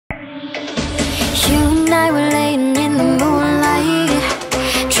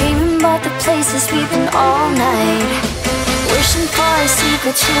all night, wishing for a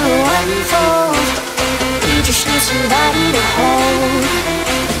secret to unfold. We just need somebody to hold.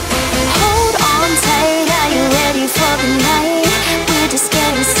 Hold on tight, are you ready for the night? We're just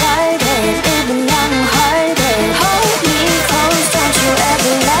getting started, living young-hearted. Hold me close, don't you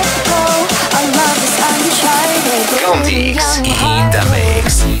ever let go. Our love is uncharted. KondiX in the mix.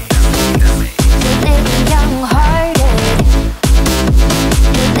 Living young-hearted.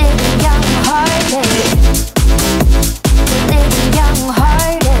 Living young-hearted. Living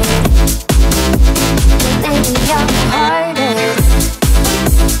young-hearted. Living young-hearted.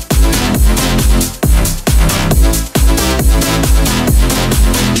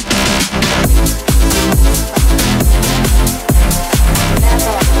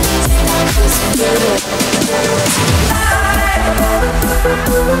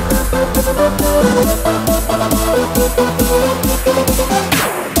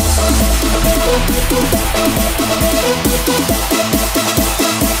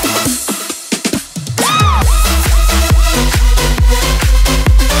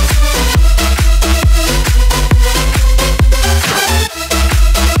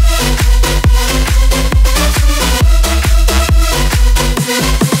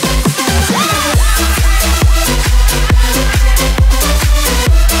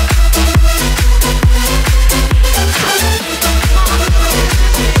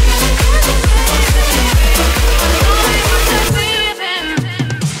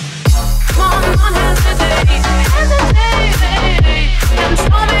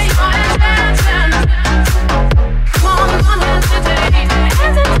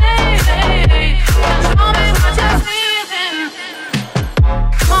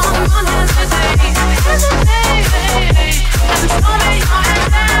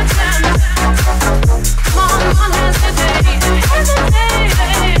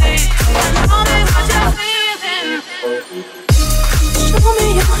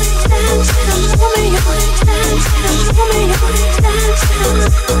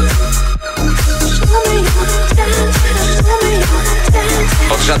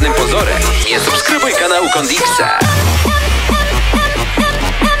 Pod żadnym pozorem nie subskrybuj kanału KondiXa.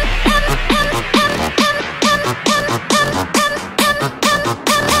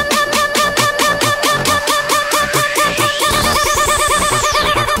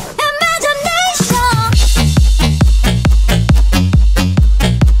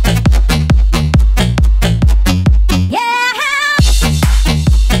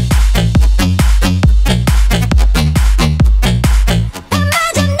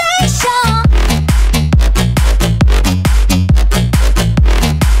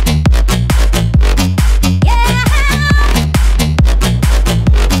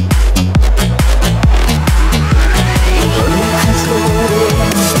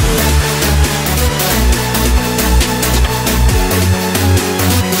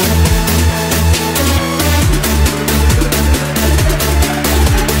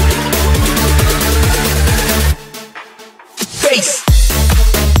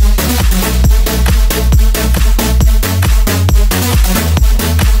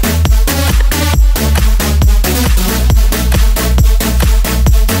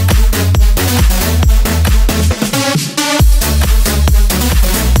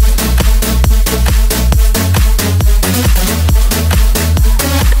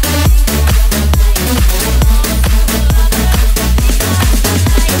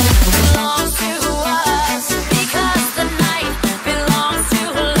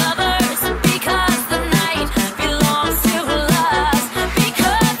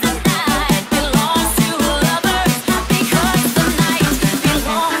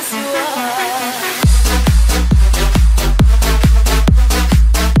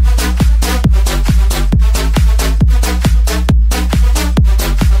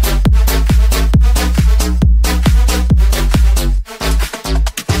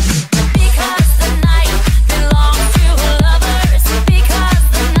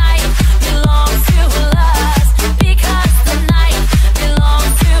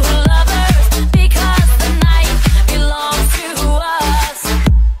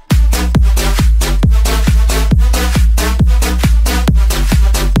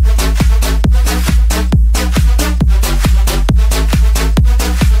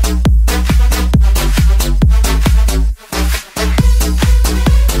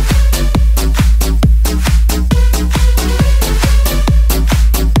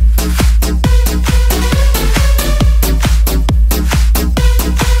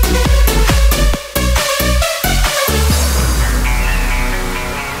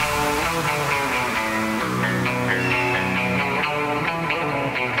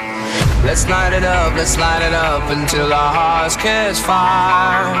 Let's light it up until our hearts catch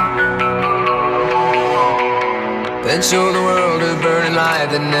fire. Then show the world a burning light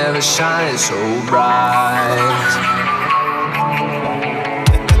that never shines so bright.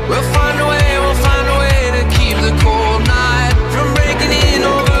 We'll find a way to keep the cold night from breaking in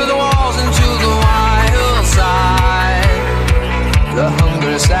over the walls into the wild side. The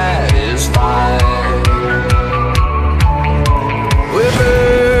hunger satisfied. We're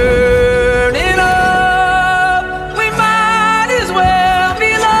burning up. We might as well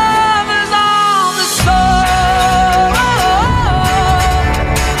be lovers on the soul.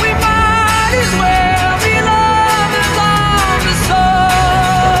 We might as well be lovers on the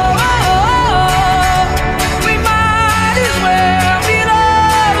soul. We might as well be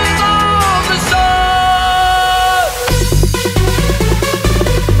lovers on the soul.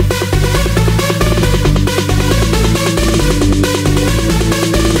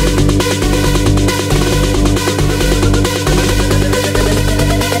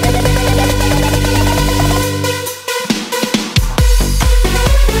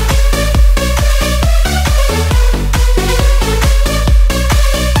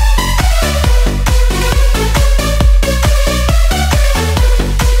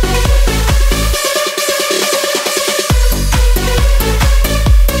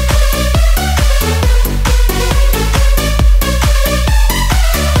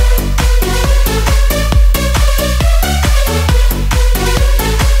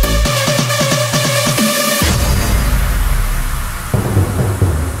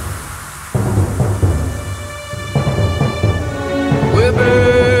 We're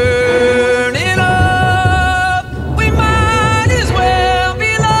burning up. We might as well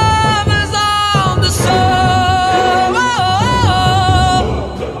be lovers on the soul.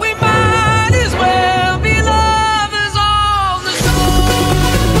 We might as well be lovers on the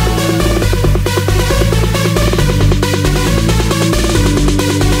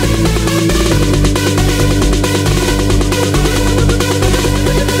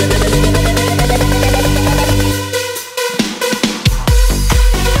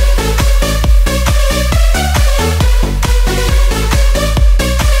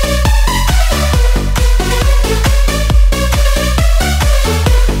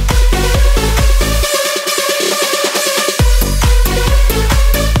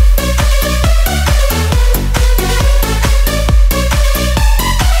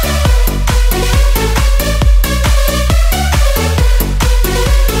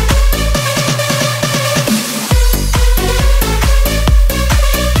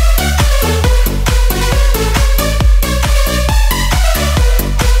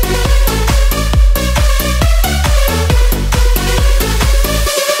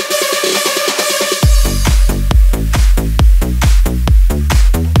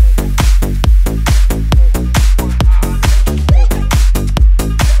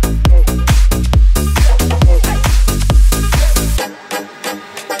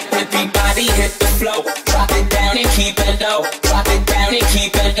Everybody hit the flow, drop it down and keep it low. Drop it down and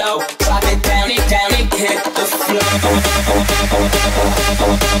keep it low. Drop it down and hit the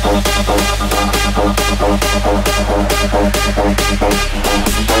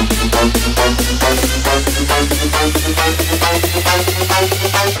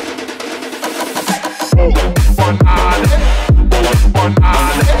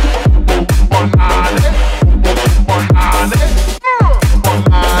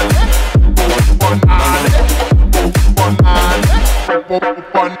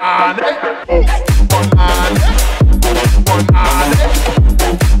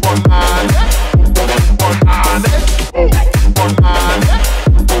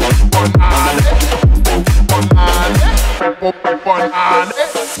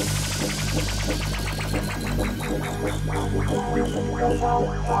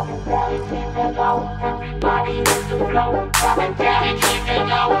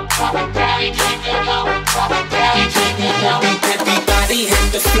Everybody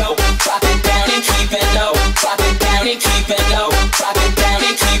hit the flow, drop it down and keep it low. Drop it down and keep it low. Drop it down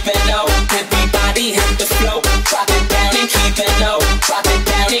and keep it low. Everybody hit the flow, drop it down and keep it low. Drop it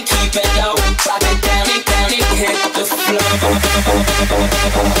down and keep it low. Drop it down and hit the flow.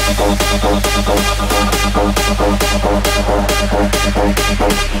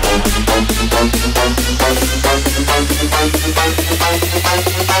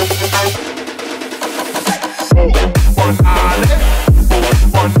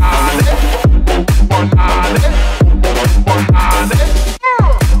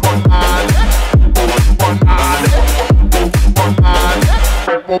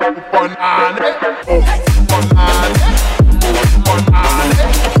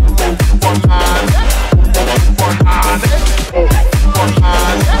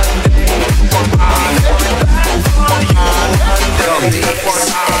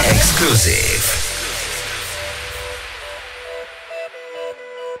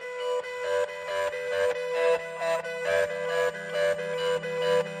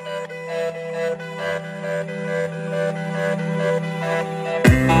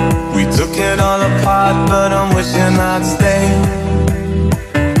 Took it all apart, but I'm wishing I'd stay.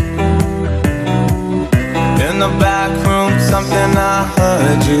 In the back room, something I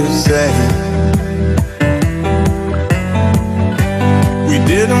heard you say. We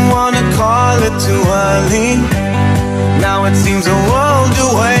didn't want to call it too early. Now it seems a world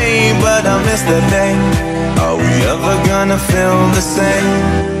away, but I miss that day. Are we ever gonna feel the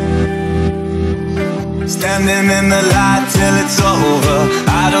same? Standing in the light till it's over,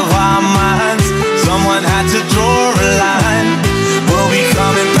 out of our minds. Someone had to draw a line. We'll be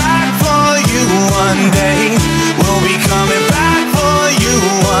coming back for you one day. We'll be coming back for you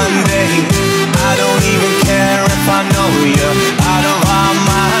one day. I don't even care if I know you're out of our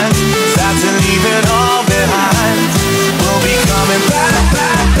minds. Sad to leave it all behind. We'll be coming back,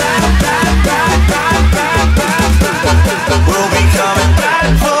 back, back, back, back, back, back, back, back. We'll be coming back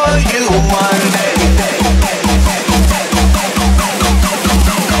for you one day.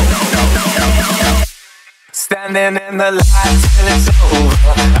 Standing in the light till it's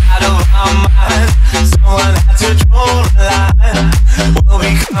over, out of our minds. Someone had to draw a line. We'll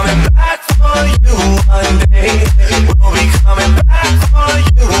be coming back for you one day. We'll be coming back for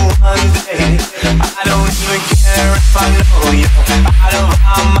you one day. I don't even care if I know you're out of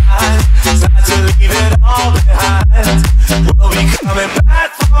our minds. Time to leave it all behind. We'll be coming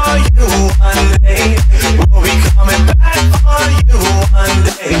back for you one day. We'll be coming back for you one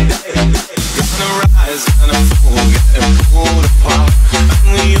day. Gonna rise, gonna fall, getting pulled apart.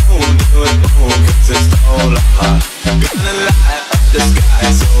 And we all do it all, cause it's all a heart. Gonna light up the sky,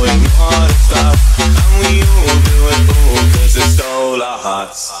 so ignore the stars. And we all do it all, cause it's all our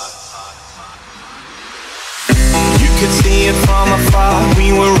hearts. You could see it from afar, we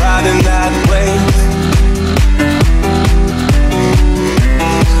were riding that wave.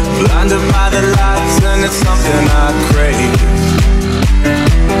 Blinded by the lights, and it's something I crave.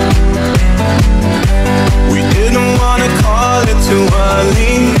 We didn't wanna call it too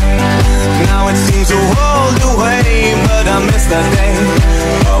early. Now it seems a world away, but I miss that day.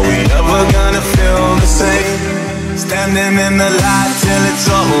 Are we ever gonna feel the same? Standing in the light till it's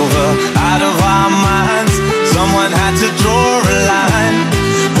over, out of our minds. Someone had to draw a line.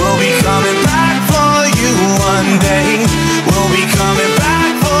 We'll be coming back for you one day. We'll be coming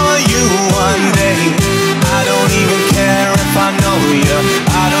back for you one day. I don't even care if I know you're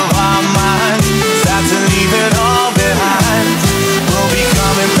out of our minds. Sad to leave it all behind. We'll be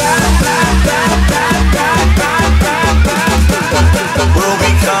coming back, back, back, back, back, back, back, back, back. We'll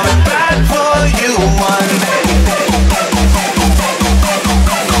be coming back for you one day.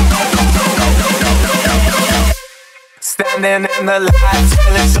 Standing in the light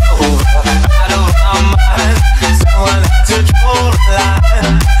till it's over, out of our minds. Someone had to draw a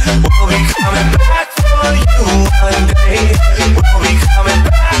line. We'll be coming back for you one day. We'll be coming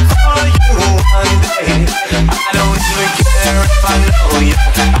back for you one day. I don't even care if I know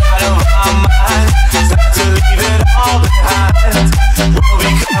you're out of our minds. Time to leave it all behind. We'll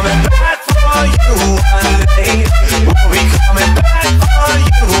be coming back for you one day. We'll be coming back for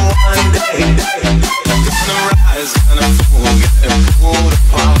you one day. Gonna rise, gonna fall, getting pulled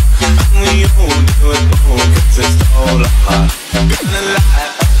apart. And we all do it all, cause it's all a heart. Gonna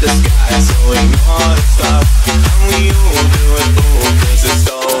light up the sky, so ignore the stars. And we all do it all, cause it's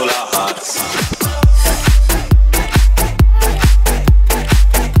all our hearts.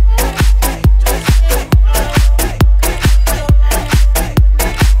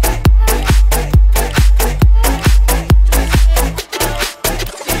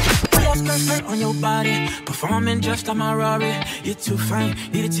 On your body, performing just like my Rari. You're too fine,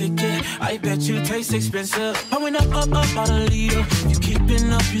 need a ticket. I bet you taste expensive. Pouring up out a liter. You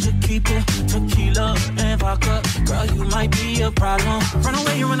keeping up, you should keep it. Tequila and vodka, girl, you might be a problem. Run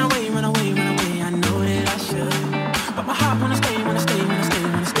away, run away, run away, run away. I know that I should, but my heart wanna stay, wanna stay, wanna stay,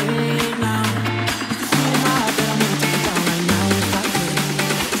 wanna stay now. You can see in my heart that I'm gonna take it down right now if I could.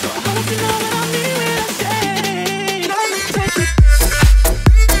 So I hope you know that I mean what I say.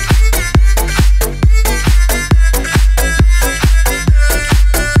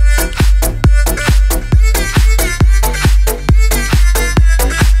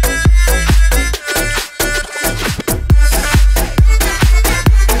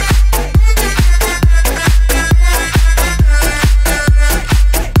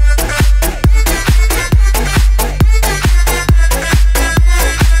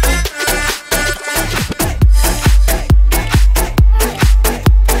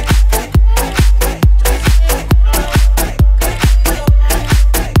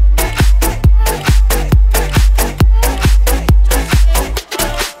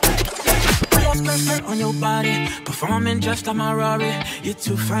 my Rari. You're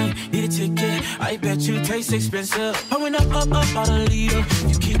too fine, need a ticket. I bet you taste expensive. Pouring up out a leader.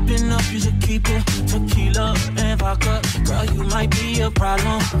 You keeping up, you should keep it. Tequila and vodka, girl, you might be a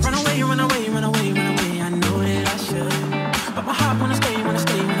problem. Run away, run away, run away, run away. I know that I should, but my heart wanna stay, wanna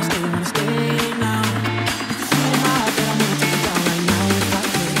stay, wanna stay, wanna stay now. You can see in my heart that I'm gonna take it down right now if I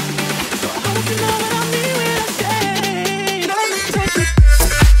could. So I hope you know what I mean when I say.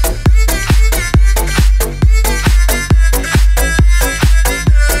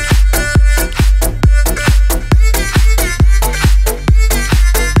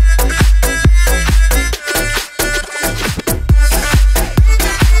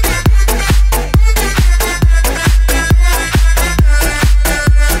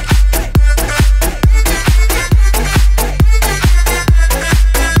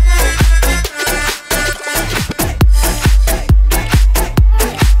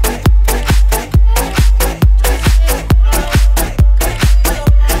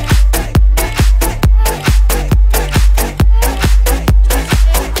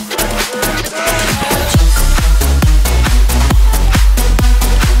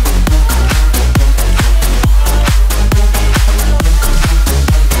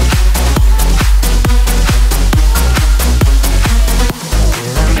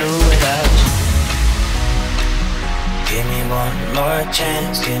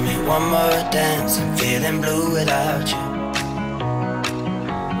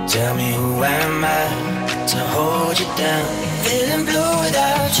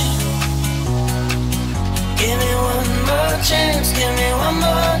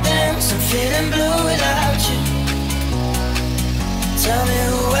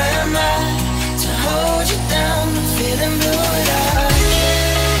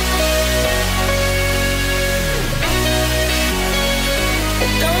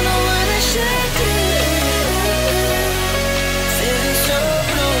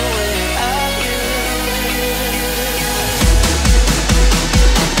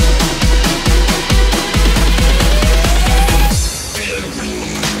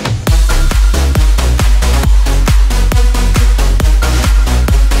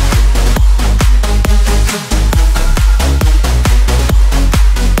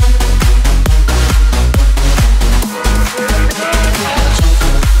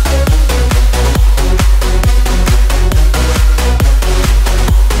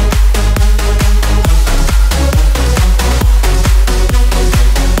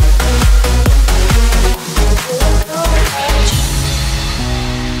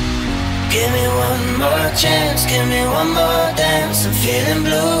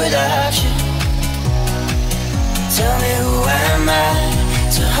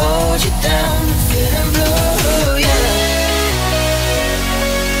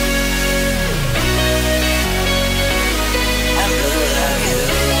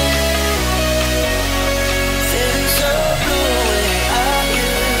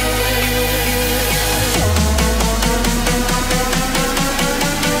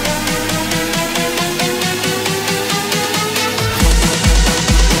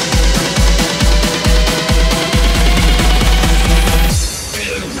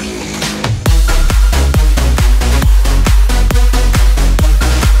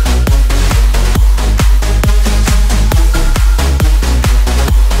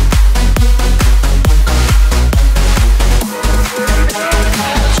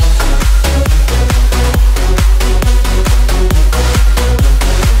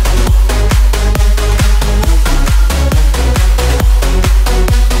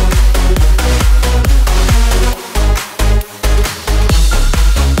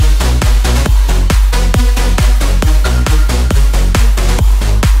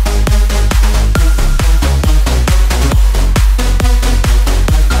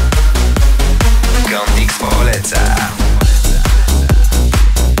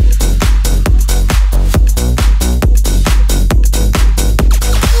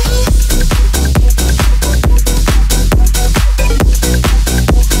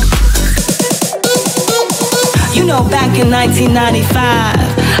 Back in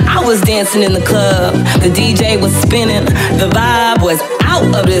 1995, I was dancing in the club. The DJ was spinning, the vibe was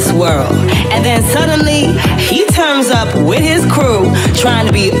out of this world. And then suddenly, he turns up with his crew, trying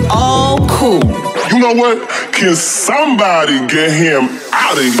to be all cool. You know what? Can somebody get him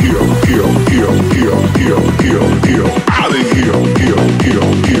out of here? Out of here, out of here.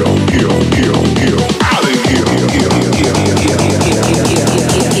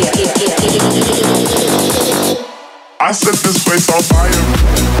 I set this place on fire.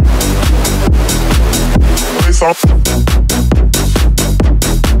 Place on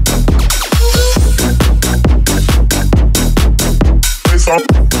on.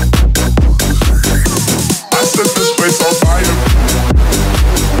 I set this place on fire.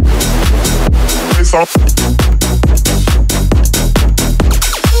 Place on.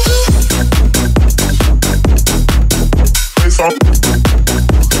 Place on.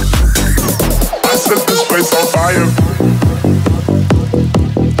 I set this place on fire.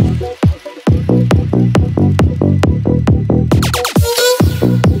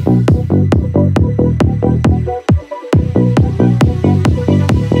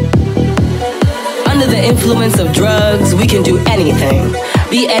 Influence of drugs, we can do anything,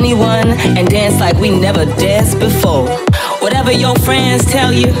 be anyone, and dance like we never danced before. Whatever your friends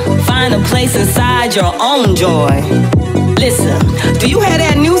tell you, find a place inside your own joy. Listen, do you hear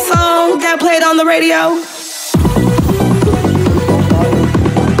that new song that played on the radio?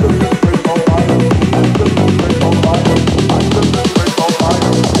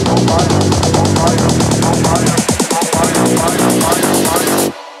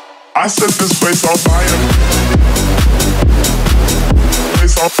 I set this place on fire.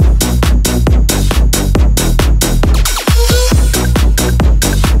 Place on.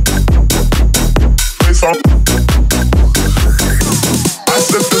 Place on. I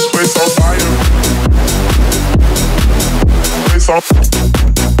set this place on fire. Place on.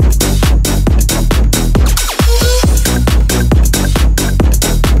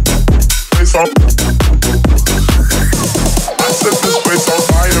 Place on. I set this place on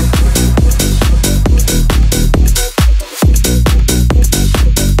fire.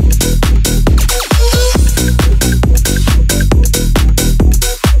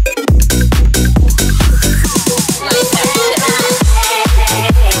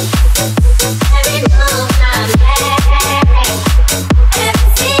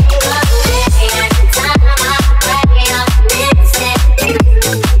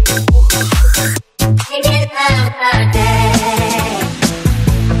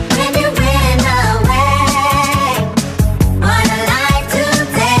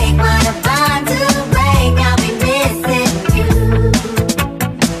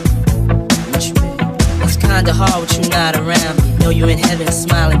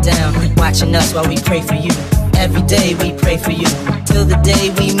 Us while we pray for you. Every day we pray for you. Till the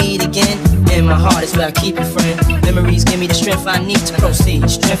day we meet again. In my heart is where I keep you, friend. Memories give me the strength I need to proceed.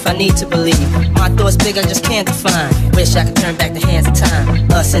 Strength I need to believe. My thoughts big, I just can't define. Wish I could turn back the hands of time.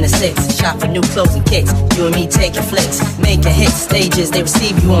 Us in the six, shop for new clothes and kicks. You and me taking flicks, making hits, stages they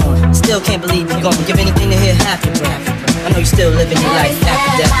receive you on. Still can't believe you're gone. Give anything to hear half your breath. I know you still living your life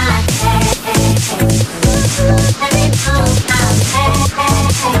after death.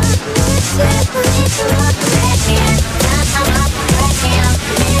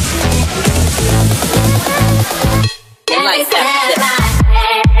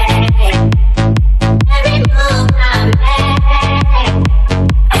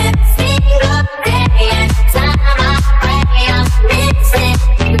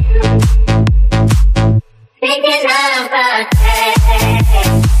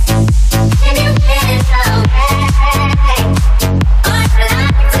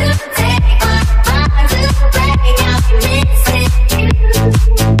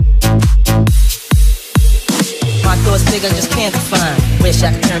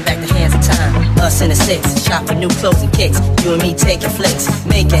 In the six, shop for new clothes and kicks. You and me taking flicks,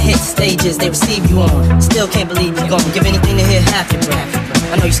 making hits, stages they receive you on. Still can't believe you're gone. Give anything to hear half your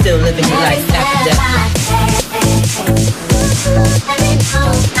breath. I know you still living your life after death.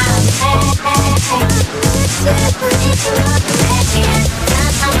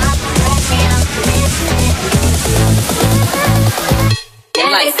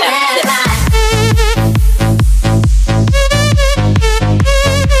 Life after death.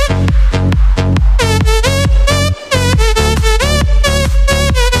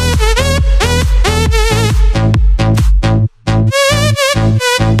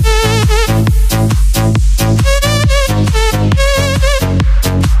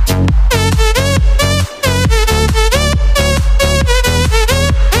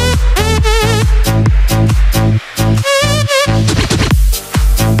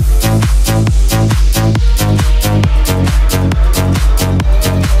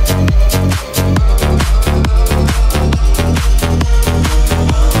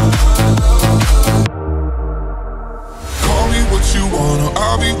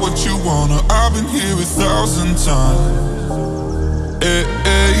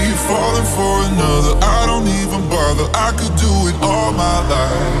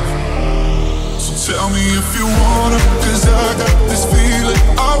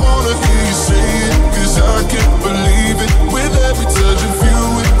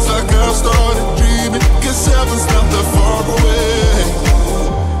 Heaven's not that far away.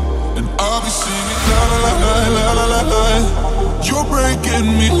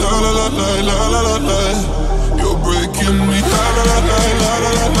 breaking me, la la la la la la la la. You're breaking me, la la la la la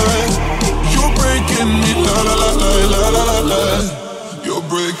la la la. You're breaking me, la la la la la la la la. You're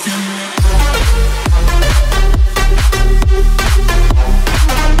breaking me.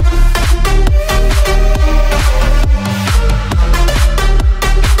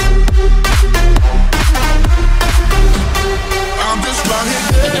 I'm just right here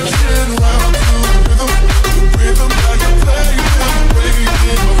dancing around to the rhythm that you play,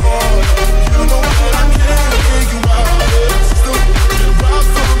 breaking my heart. You know that I can't take you out of the system. You're right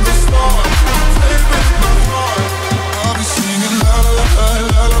from the start, play with my heart. I'll be singing la la la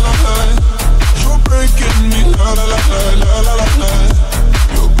la la la la. You're breaking me, la la la la la la la la.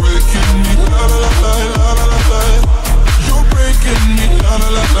 You're breaking me, la la la la la la la la. You're breaking me, la la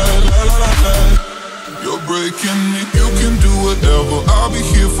la la la la la la. You're breaking me. You can do whatever, I'll be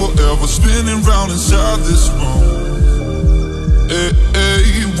here forever, spinning round inside this room. Hey,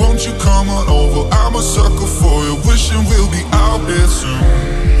 hey, won't you come on over? I'm a sucker for you, wishing we'll be out there soon.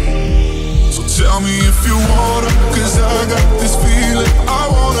 So tell me if you wanna, cause I got this feeling. I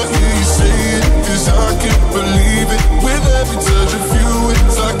wanna hear you say it, cause I can't believe it. With every touch of you,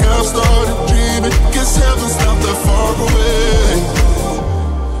 it's like I've started dreaming. Guess heaven's not that far away.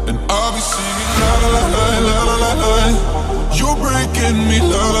 And I'll be singing la la la la la la la la. You're breaking me,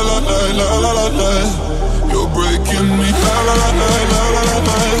 la la la la la la la la. You're breaking me, la la la la la la la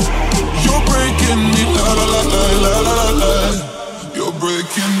la. You're breaking me, la la la la la la la la. You're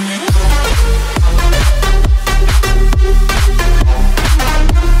breaking me.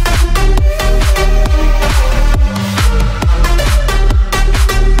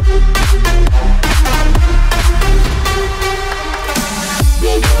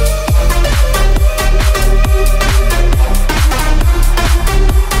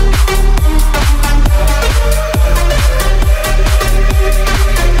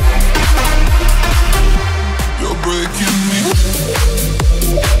 You're breaking me.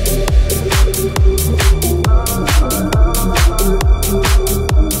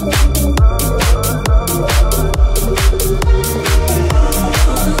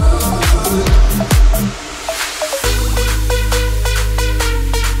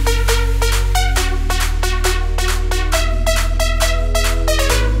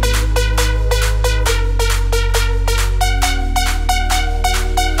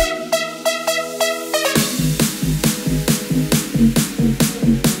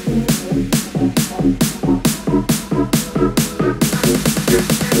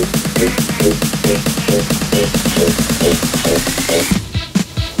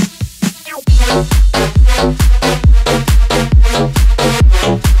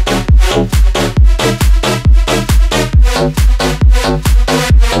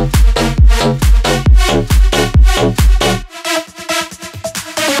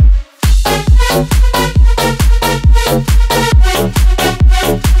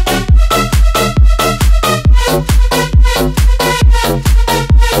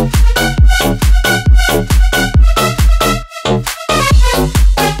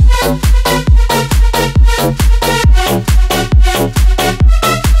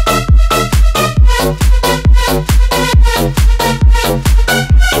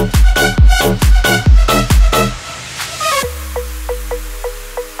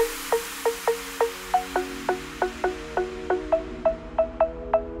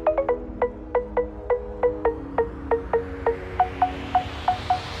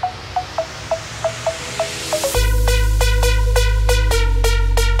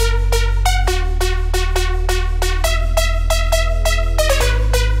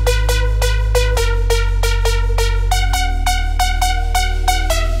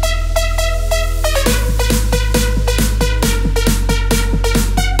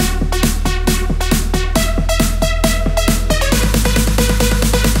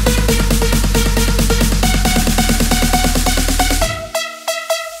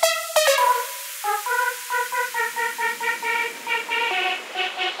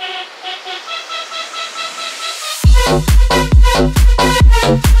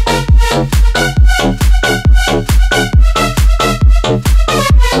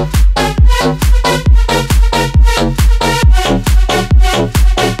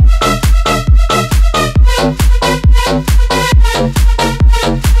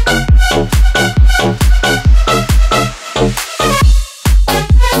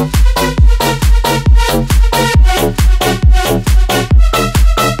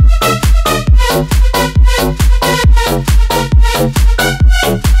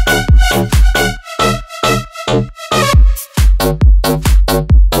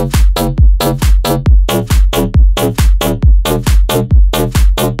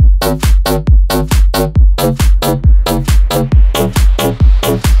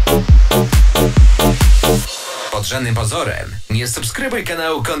 żadnym pozorem nie subskrybuj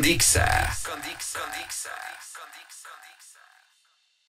kanału KondiXa.